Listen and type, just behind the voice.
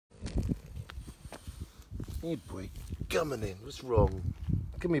Hey boy, coming in. What's wrong?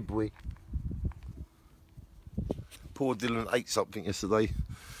 Come here, boy. Poor Dylan ate something yesterday.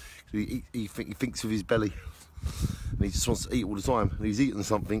 He thinks with his belly, and he just wants to eat all the time. And he's eaten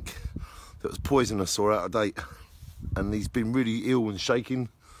something that was poisonous or out of date, and he's been really ill and shaking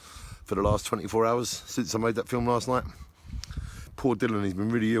for the last 24 hours since I made that film last night. Poor Dylan, he's been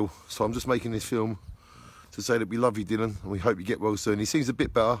really ill, so I'm just making this film to say that we love you, Dylan, and we hope you get well soon. He seems a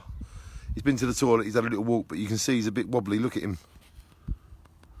bit better. He's been to the toilet, he's had a little walk, but you can see he's a bit wobbly. Look at him.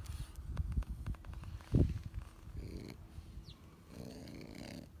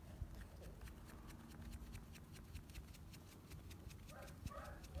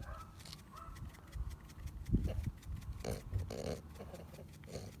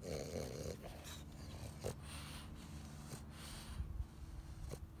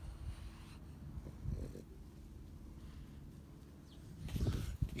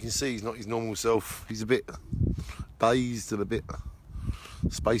 You can see he's not his normal self. He's a bit dazed and a bit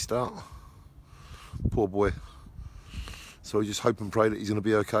spaced out. Poor boy. So we just hope and pray that he's going to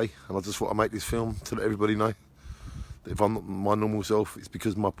be okay. And I just thought I'd make this film to let everybody know that if I'm not my normal self, it's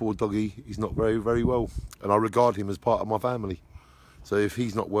because my poor doggy is not very, very well. And I regard him as part of my family. So if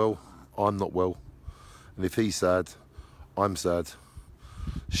he's not well, I'm not well. And if he's sad, I'm sad.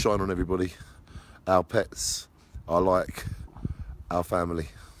 Shine on everybody. Our pets are like our family.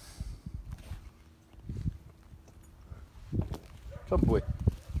 Come, boy.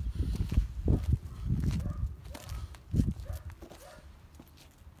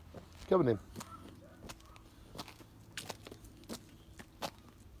 Coming in.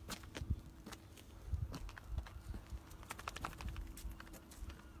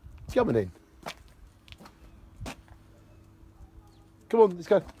 Coming in. Come on, let's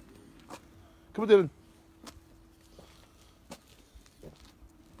go. Come on, Dylan.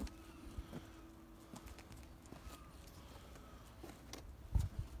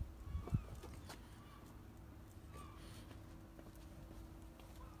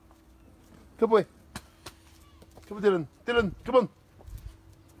 Come boy. Come on, Dylan. Dylan, come on.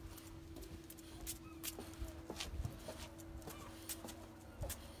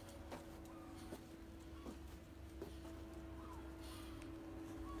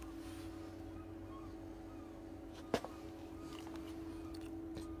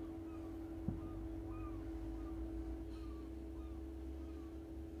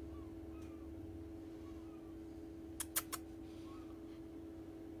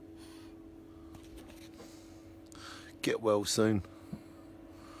 Get well soon.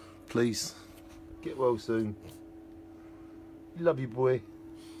 Please. Get well soon. Love you, boy.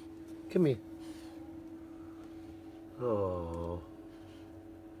 Come here. Oh.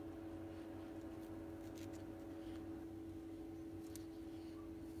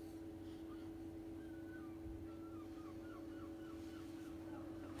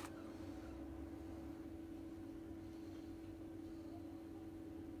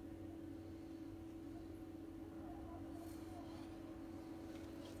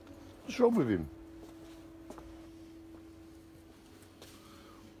 What's wrong with him?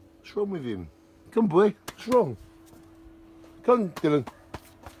 What's wrong with him? Come, boy. What's wrong? Come, Dylan.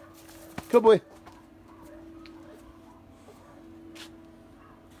 Come, boy.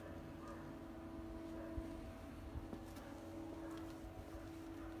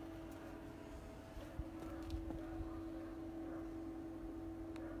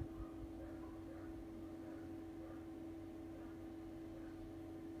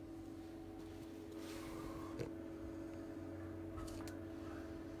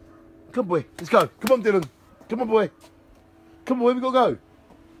 Come, boy, let's go. Come on, Dylan. Come on, boy. Come on, boy, we gotta go.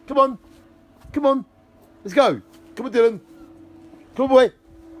 Come on. Come on. Let's go. Come on, Dylan. Come on, boy.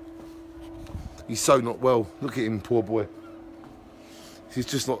 He's so not well. Look at him, poor boy. He's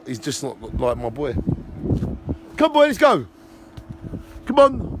just not like my boy. Come, boy, let's go. Come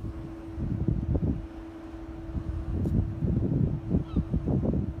on.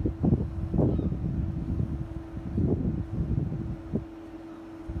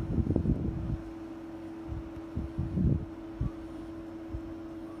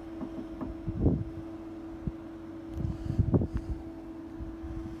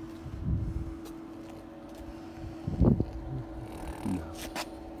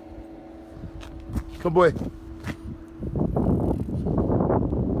 Come, boy.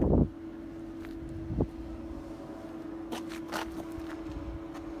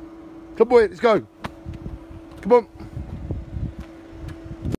 Come, boy, let's go. Come on.